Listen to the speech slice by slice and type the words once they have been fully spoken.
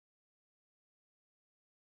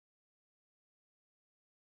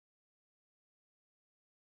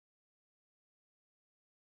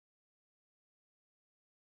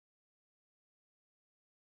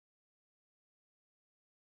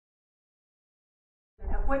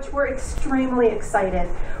which we're extremely excited.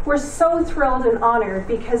 We're so thrilled and honored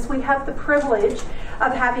because we have the privilege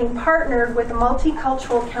of having partnered with the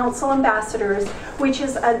Multicultural Council Ambassadors, which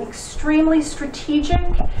is an extremely strategic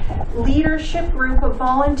leadership group of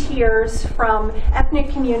volunteers from ethnic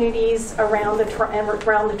communities around the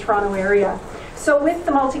Toronto area. So with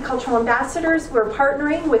the Multicultural Ambassadors, we're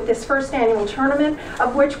partnering with this first annual tournament,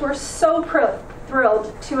 of which we're so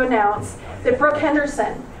thrilled to announce that Brooke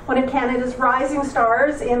Henderson, one of Canada's rising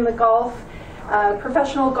stars in the golf,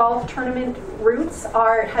 professional golf tournament routes,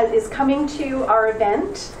 is coming to our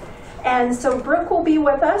event. And so Brooke will be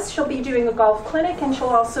with us. She'll be doing a golf clinic, and she'll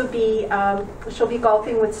also be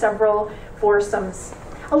golfing with several foursomes.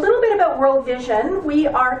 A little bit about World Vision. We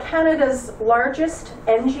are Canada's largest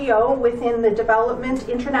NGO within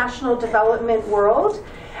the international development world.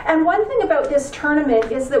 And one thing about this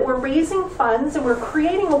tournament is that we're raising funds and we're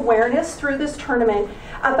creating awareness through this tournament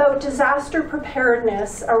about disaster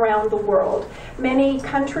preparedness around the world. Many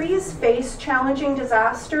countries face challenging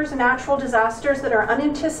disasters, natural disasters that are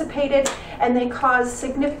unanticipated, and they cause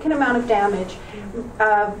significant amount of damage.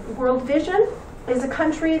 World Vision is a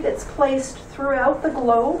country that's placed throughout the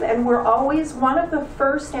globe, and we're always one of the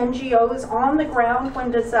first NGOs on the ground when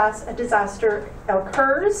a disaster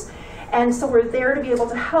occurs. And so we're there to be able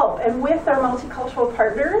to help. And with our multicultural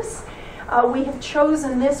partners, we have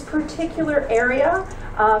chosen this particular area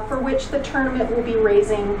for which the tournament will be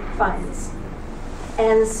raising funds.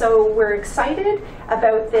 And so we're excited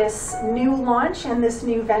about this new launch and this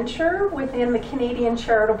new venture within the Canadian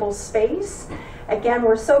charitable space. Again,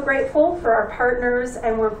 we're so grateful for our partners,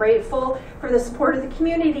 and we're grateful for the support of the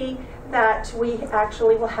community that we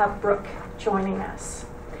actually will have Brooke joining us.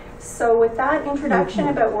 So with that introduction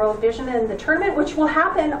about World Vision and the tournament, which will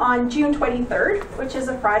happen on June 23rd, which is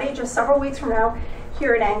a Friday, just several weeks from now,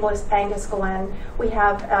 here at Angus Glen, we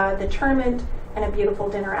have the tournament and a beautiful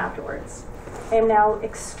dinner afterwards. I am now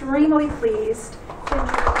extremely pleased to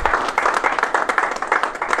introduce.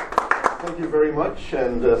 Thank you very much,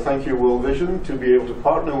 and thank you, World Vision, to be able to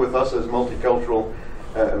partner with us as multicultural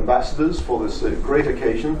ambassadors for this great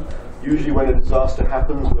occasion. Usually when a disaster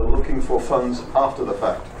happens, we're looking for funds after the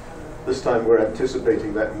fact. This time we're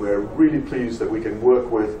anticipating that, and we're really pleased that we can work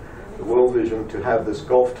with the World Vision to have this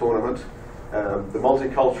golf tournament. The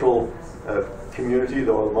multicultural community,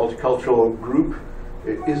 the multicultural group,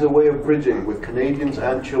 it is a way of bridging with Canadians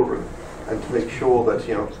and children, and to make sure that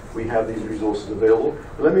we have these resources available.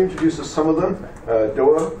 But let me introduce some of them.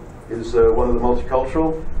 Doa is one of the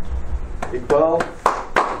multicultural. Iqbal,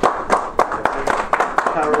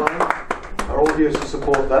 Caroline are all here to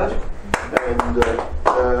support that.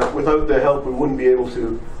 And without their help, we wouldn't be able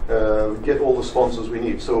to get all the sponsors we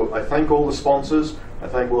need. So I thank all the sponsors, I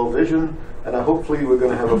thank World Vision, and hopefully we're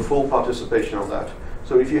going to have a full participation on that.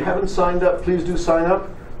 So if you haven't signed up, please do sign up.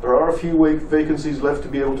 There are a few vacancies left to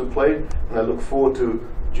be able to play, and I look forward to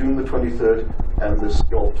June the 23rd and this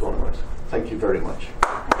golf tournament. Thank you very much.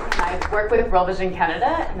 I work with World Vision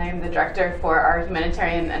Canada, and I'm the director for our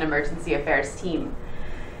Humanitarian and Emergency Affairs team.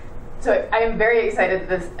 So I am very excited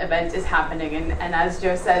that this event is happening, and as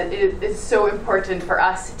Joe said, it is so important for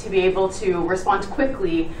us to be able to respond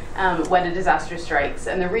quickly when a disaster strikes,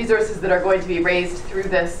 and the resources that are going to be raised through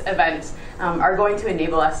this event are going to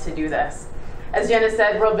enable us to do this. As Jenna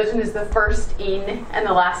said, World Vision is the first in and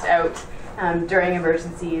the last out during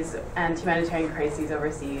emergencies and humanitarian crises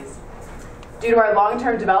overseas. Due to our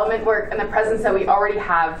long-term development work and the presence that we already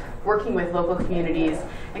have working with local communities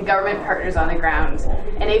and government partners on the ground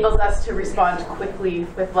enables us to respond quickly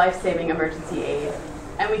with life-saving emergency aid,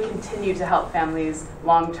 and we continue to help families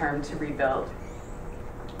long-term to rebuild.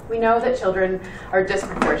 We know that children are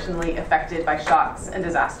disproportionately affected by shocks and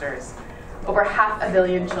disasters. Over 500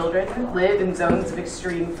 million children live in zones of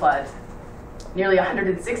extreme flood. Nearly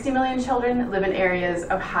 160 million children live in areas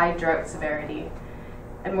of high drought severity,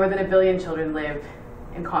 and more than 1 billion children live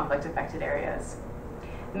in conflict-affected areas.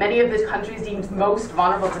 Many of the countries deemed most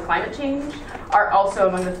vulnerable to climate change are also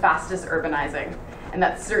among the fastest urbanizing, and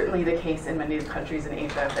that's certainly the case in many of the countries in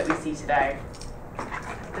Asia that we see today.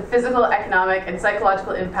 The physical, economic, and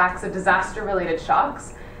psychological impacts of disaster-related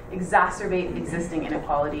shocks exacerbate existing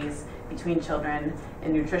inequalities between children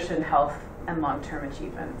in nutrition, health, and long-term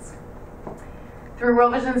achievements. Through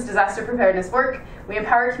World Vision's disaster preparedness work, we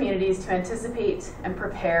empower communities to anticipate and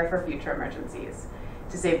prepare for future emergencies,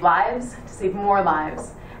 to save lives, to save more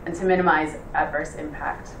lives, and to minimize adverse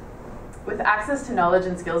impact. With access to knowledge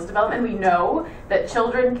and skills development, we know that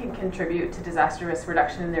children can contribute to disaster risk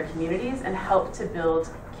reduction in their communities and help to build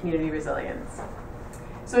community resilience.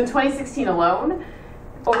 So in 2016 alone,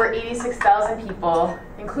 Over 86,000 people,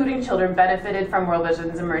 including children, benefited from World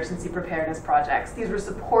Vision's emergency preparedness projects. These were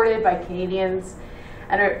supported by Canadians,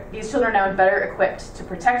 and these children are now better equipped to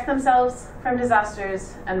protect themselves from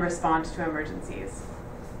disasters and respond to emergencies.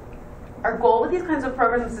 Our goal with these kinds of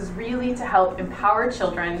programs is really to help empower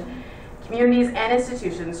children, communities, and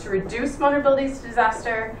institutions to reduce vulnerabilities to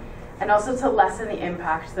disaster and also to lessen the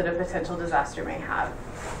impact that a potential disaster may have.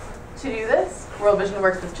 To do this, World Vision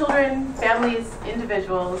works with children, families,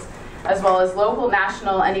 individuals, as well as local,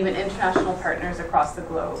 national, and even international partners across the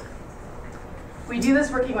globe. We do this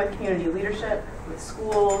working with community leadership, with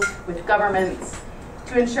schools, with governments,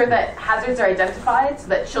 to ensure that hazards are identified so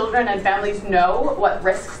that children and families know what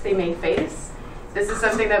risks they may face. This is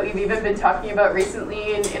something that we've even been talking about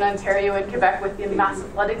recently in Ontario and Quebec with the massive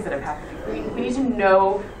floodings that have happened. We need to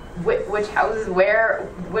know which houses,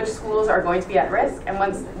 which schools are going to be at risk, and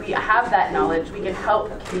once we have that knowledge, we can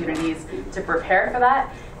help communities to prepare for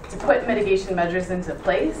that, to put mitigation measures into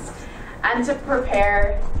place, and to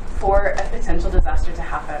prepare for a potential disaster to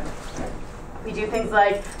happen. We do things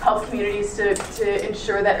like help communities to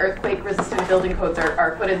ensure that earthquake-resistant building codes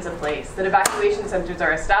are put into place, that evacuation centers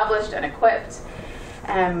are established and equipped,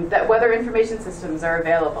 that weather information systems are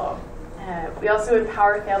available. We also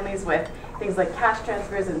empower families with things like cash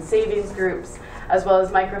transfers and savings groups, as well as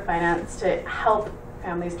microfinance to help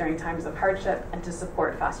families during times of hardship and to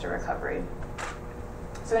support faster recovery.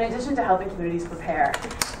 So in addition to helping communities prepare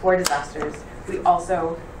for disasters, we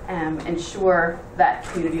also ensure that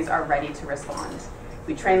communities are ready to respond.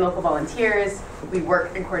 We train local volunteers, we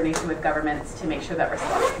work in coordination with governments to make sure that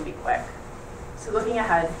response can be quick. So looking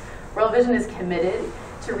ahead, World Vision is committed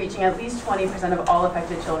to reaching at least 20% of all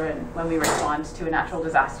affected children when we respond to a natural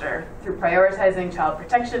disaster through prioritizing child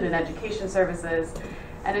protection and education services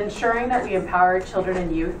and ensuring that we empower children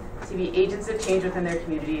and youth to be agents of change within their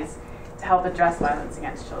communities to help address violence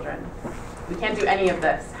against children. We can't do any of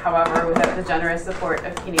this, however, without the generous support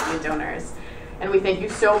of Canadian donors. And we thank you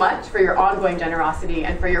so much for your ongoing generosity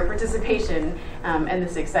and for your participation in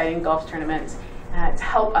this exciting golf tournament to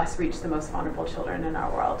help us reach the most vulnerable children in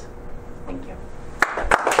our world. Thank you.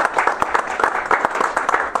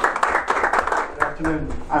 Good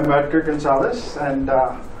afternoon. I'm Edgar Gonzalez, and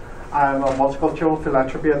I'm a multicultural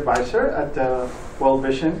philanthropy advisor at the World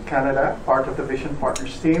Vision Canada, part of the Vision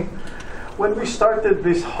Partners team. When we started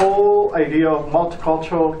this whole idea of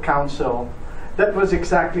multicultural council, that was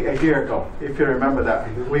exactly a year ago, if you remember that.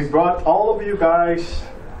 We brought all of you guys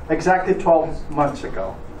exactly 12 months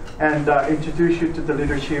ago and introduced you to the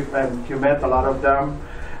leadership, and you met a lot of them.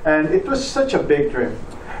 And it was such a big dream.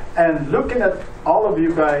 And looking at all of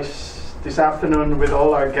you guys this afternoon with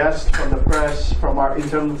all our guests from the press, from our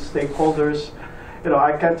internal stakeholders,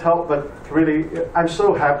 I can't help but really, I'm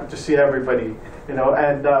so happy to see everybody,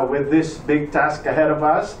 and with this big task ahead of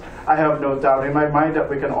us, I have no doubt in my mind that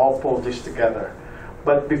we can all pull this together.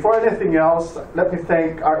 But before anything else, let me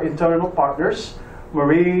thank our internal partners,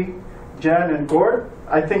 Marie, Jen, and Gord.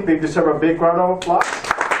 I think they deserve a big round of applause.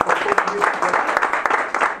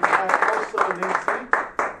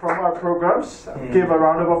 From our programs. Give a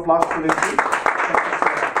round of applause to Lindsay.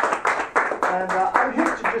 And I'm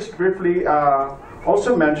here to just briefly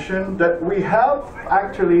also mention that we have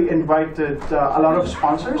actually invited a lot of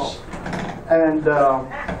sponsors and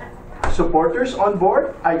supporters on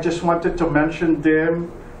board. I just wanted to mention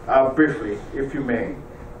them briefly, if you may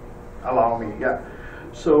allow me. Yeah.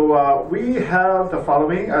 So we have the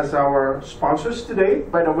following as our sponsors today.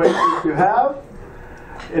 By the way, if you have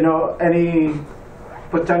any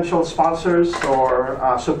potential sponsors or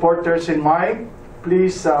supporters in mind,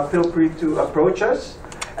 please feel free to approach us,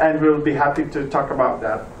 and we'll be happy to talk about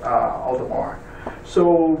that all the more.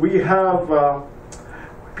 So we have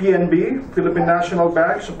PNB, Philippine National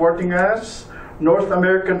Bank, supporting us, North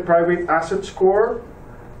American Private Assets Corp,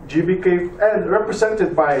 GBK, and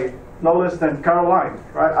represented by no less than Caroline,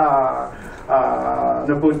 right?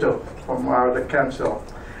 Nabuto from the council.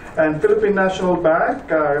 And Philippine National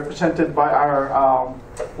Bank, represented by our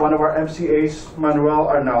one of our MCAs, Manuel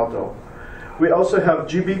Arnaldo. We also have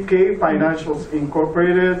GBK Financials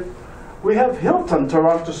Incorporated. We have Hilton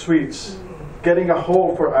Toronto Suites getting a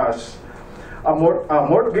hold for us. A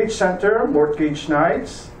Mortgage Center, Mortgage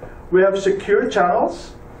Nights. We have Secure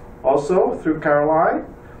Channels, also through Caroline.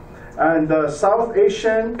 And South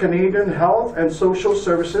Asian Canadian Health and Social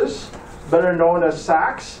Services, better known as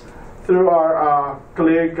SACS, through our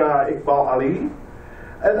colleague Iqbal Ali.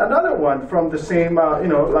 And another one from the same,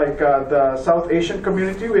 the South Asian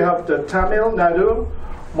community, we have the Tamil Nadu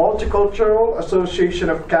Multicultural Association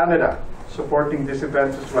of Canada supporting this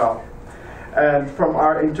event as well. And from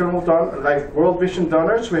our internal World Vision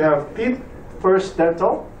donors, we have First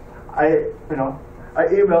Dental. I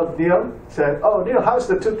emailed Neil, said, "Oh, Neil, how's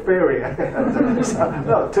the tooth fairy?"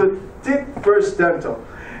 No, Teeth First Dental,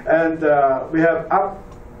 and we have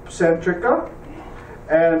Upcentrica,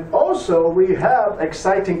 and also we have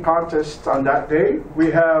exciting contests on that day.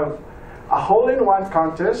 We have a hole-in-one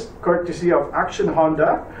contest, courtesy of Action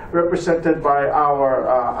Honda, represented by our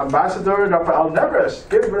ambassador, Rafael Neves.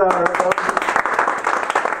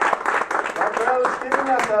 Rafael is giving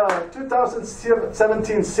us a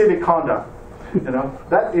 2017 Civic Honda.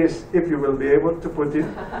 That is if you will be able to put it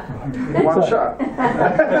in one shot.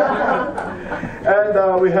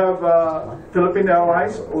 And we have Philippine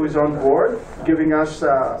Airlines, who is on board, giving us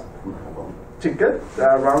a ticket,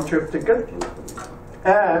 a round-trip ticket.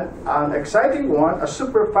 And an exciting one, a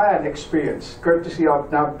super fan experience, courtesy of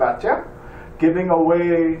Nav Batya, giving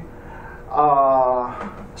away a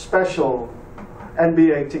special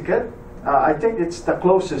NBA ticket. I think it's the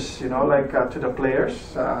closest, to the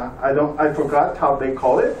players. I forgot how they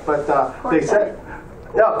call it, but they said,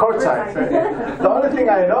 yeah, courtside. The only thing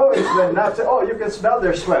I know is when Nav said, "Oh, you can smell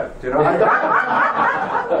their sweat."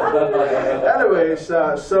 Anyways,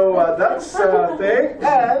 so that's the thing.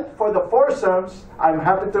 And for the foursomes, I'm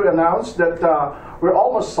happy to announce that we're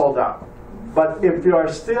almost sold out. But if you are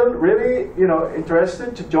still really,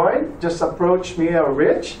 interested to join, just approach me or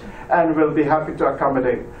Rich, and we'll be happy to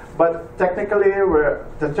accommodate. But technically, we're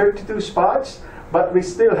the 32 spots, but we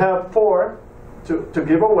still have 4 to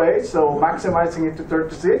give away, so maximizing it to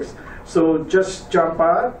 36. So just jump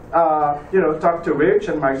on, talk to Rich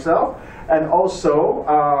and myself, and also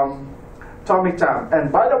Tommy Tam.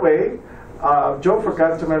 And by the way, Joe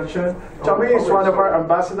forgot to mention, Tommy is one of our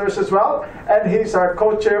ambassadors as well, and he's our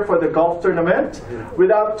co-chair for the golf tournament.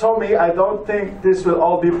 Without Tommy, I don't think this will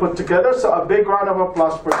all be put together, so a big round of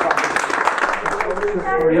applause for Tommy.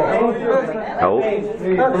 好，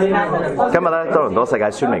今日咧多倫多世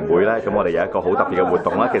界宣明會咧，咁我哋有一個好特別嘅活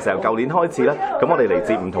動啦。其實由舊年開始咧，咁我哋嚟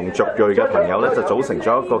自唔同族裔嘅朋友咧，就組成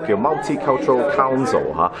咗一個叫 Multicultural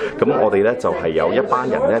Council 嚇。咁我哋咧就係有一班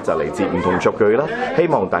人咧，就嚟自唔同族裔啦。希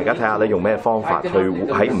望大家睇下咧，用咩方法去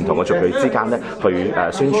喺唔同嘅族裔之間咧，去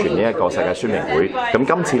宣傳呢一個世界宣明會。咁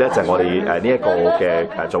今次咧就係我哋呢一個嘅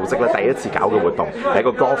組織咧第一次搞嘅活動，係一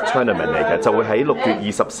個 golf tournament 嚟嘅，就會喺6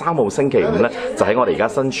月23號星期五咧。就喺我哋而家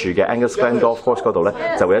身處嘅 Angus Glen Golf Course 嗰度咧，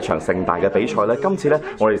就會有一場盛大嘅比賽咧。今次咧，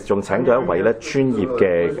我哋仲請到一位咧專業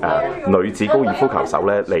嘅女子高爾夫球手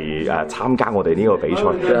咧嚟參加我哋呢個比賽。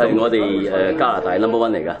佢係我哋加拿大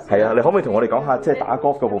No.1 嚟㗎。係啊，你可唔可以同我哋講下即係打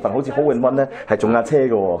golf 嘅部分？好似 hole in one 咧係中架車嘅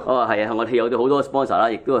喎。哦，係啊，我哋有好多 sponsor 啦，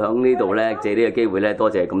亦都喺呢度咧借呢個機會咧，多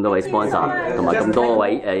謝咁多位 sponsor 同埋咁多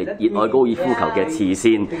位熱愛高爾夫球嘅慈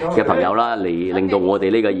善嘅朋友啦，嚟令到我哋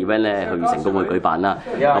呢個 event 咧去成功去舉辦啦。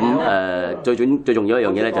咁最重要一樣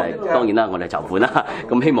嘢咧就係當然啦，我哋籌款啦。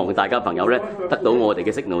咁希望大家朋友咧得到我哋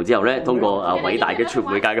嘅 signal 之後咧，通過偉大嘅傳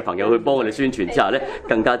媒界嘅朋友去幫我哋宣傳之下咧，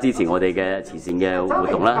更加支持我哋嘅慈善嘅活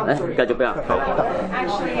動啦。繼續俾啊！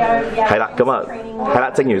係啦，咁啊係啦，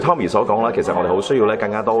正如 Tommy 所講啦，其實我哋好需要咧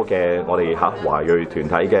更加多嘅我哋華裔團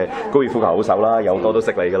體嘅高爾夫球好手啦，有好多都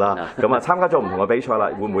識你㗎啦。咁啊參加咗唔同嘅比賽啦，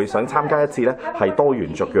會唔會想參加一次咧係多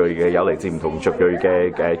元族裔嘅，有嚟自唔同族裔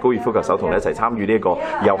嘅高爾夫球手同你一齊參與呢一個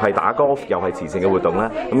又係打 golf 又係慈善嘅活動咧？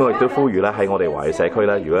咁我亦都呼籲咧喺我哋華裔社區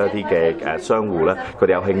咧，如果一啲嘅商戶咧，佢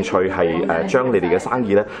哋有興趣係將你哋嘅生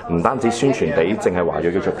意咧，唔單止宣傳俾淨係華裔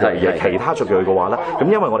嘅族裔，而係其他族裔嘅話咧，咁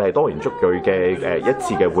因為我哋係多元族裔嘅一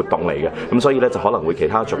次嘅活動嚟嘅，咁所以咧就可能會其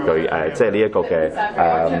他族裔即係呢一個嘅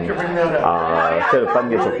菲律賓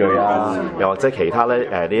嘅族裔啊，又或者其他咧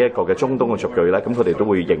呢一個嘅中東嘅族裔咧，咁佢哋都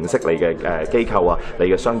會認識你嘅機構啊，你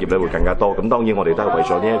嘅商業咧會更加多。咁當然我哋都係為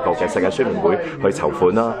咗呢一個嘅世界宣明會去籌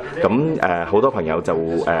款啦。咁好多朋友就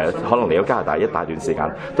可能嚟咗加拿大一大段時間，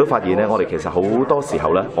都發現咧，我哋其實好多時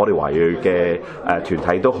候咧，我哋華裔嘅團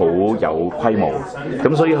體都好有規模，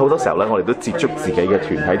咁所以好多時候咧，我哋都接觸自己嘅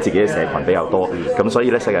團體、自己嘅社群比較多，咁所以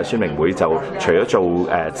咧，世界宣明會就除咗做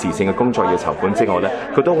慈善嘅工作要籌款之外咧，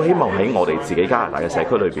佢都好希望喺我哋自己加拿大嘅社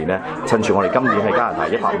區裏邊咧，趁住我哋今年喺加拿大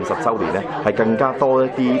150週年咧，係更加多一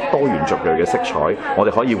啲多元族裔嘅色彩，我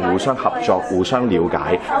哋可以互相合作、互相了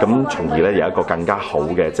解，咁從而咧有一個更加好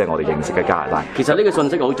嘅即係我哋認識嘅加拿大。其實呢個信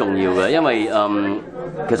息好重要嘅，因為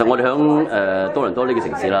其實我哋響多倫多呢個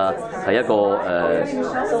城市啦，係一個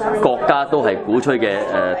國家都係鼓吹嘅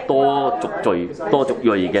多族裔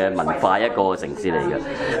嘅文化一個城市嚟嘅。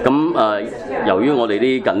咁由於我哋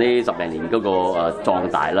近呢10零年嗰個壯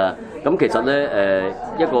大啦。咁其實咧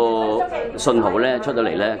一個信號咧出咗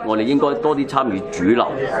嚟咧，我哋應該多啲參與主流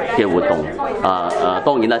嘅活動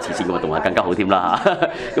當然啦，慈善嘅活動係更加好添啦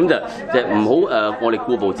嚇。咁就唔好我哋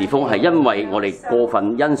固步自封，係因為我哋過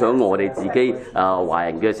分欣賞我哋自己華華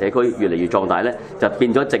人嘅社區越嚟越壯大咧，就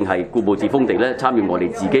變咗淨係固步自封地咧參與我哋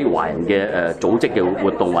自己華人嘅組織嘅活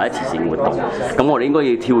動或者慈善活動。咁我哋應該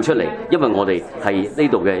要跳出嚟，因為我哋係呢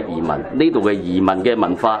度嘅移民，呢度嘅移民嘅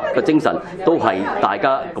文化嘅精神都係大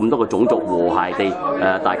家咁多個種族和諧地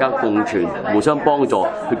大家共存、互相幫助，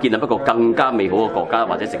去建立一個更加美好嘅國家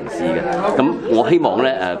或者城市嘅。咁我希望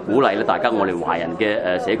咧鼓勵咧大家我哋華人嘅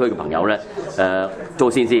社區嘅朋友咧做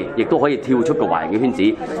善事，亦都可以跳出個華人嘅圈子，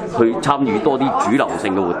去參與多啲主流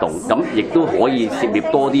性嘅活動，咁亦都可以涉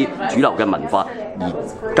獵多啲主流嘅文化，而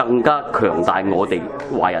更加強大我哋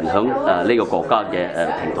華人響呢個國家嘅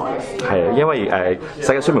平台。係啊，因為世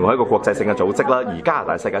界宣明會係一個國際性嘅組織啦，而加拿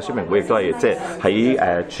大世界宣明會亦都係即係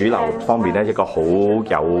喺主流方面咧一個好有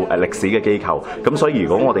歷史嘅機構。咁所以如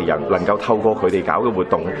果我哋能夠透過佢哋搞嘅活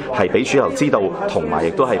動，係俾主流知道，同埋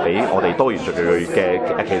亦都係俾我哋多元族裔嘅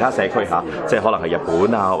其他社區嚇，即係可能係日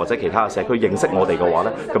本啊或者其他嘅社區認識我哋嘅話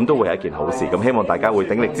咧，咁都會係一件好事。咁希望大家會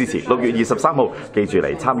鼎力支持。6月23號記住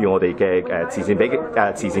嚟參與我哋嘅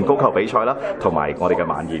慈善高球比賽啦，同埋我哋嘅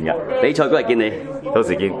晚宴嘅比賽嗰日見你，到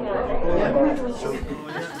時見。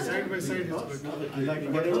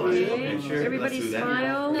Everybody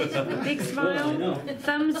smile. Big smile.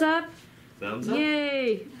 Thumbs up. Thumbs up.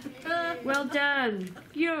 Yay. Well done.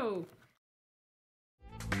 Yo.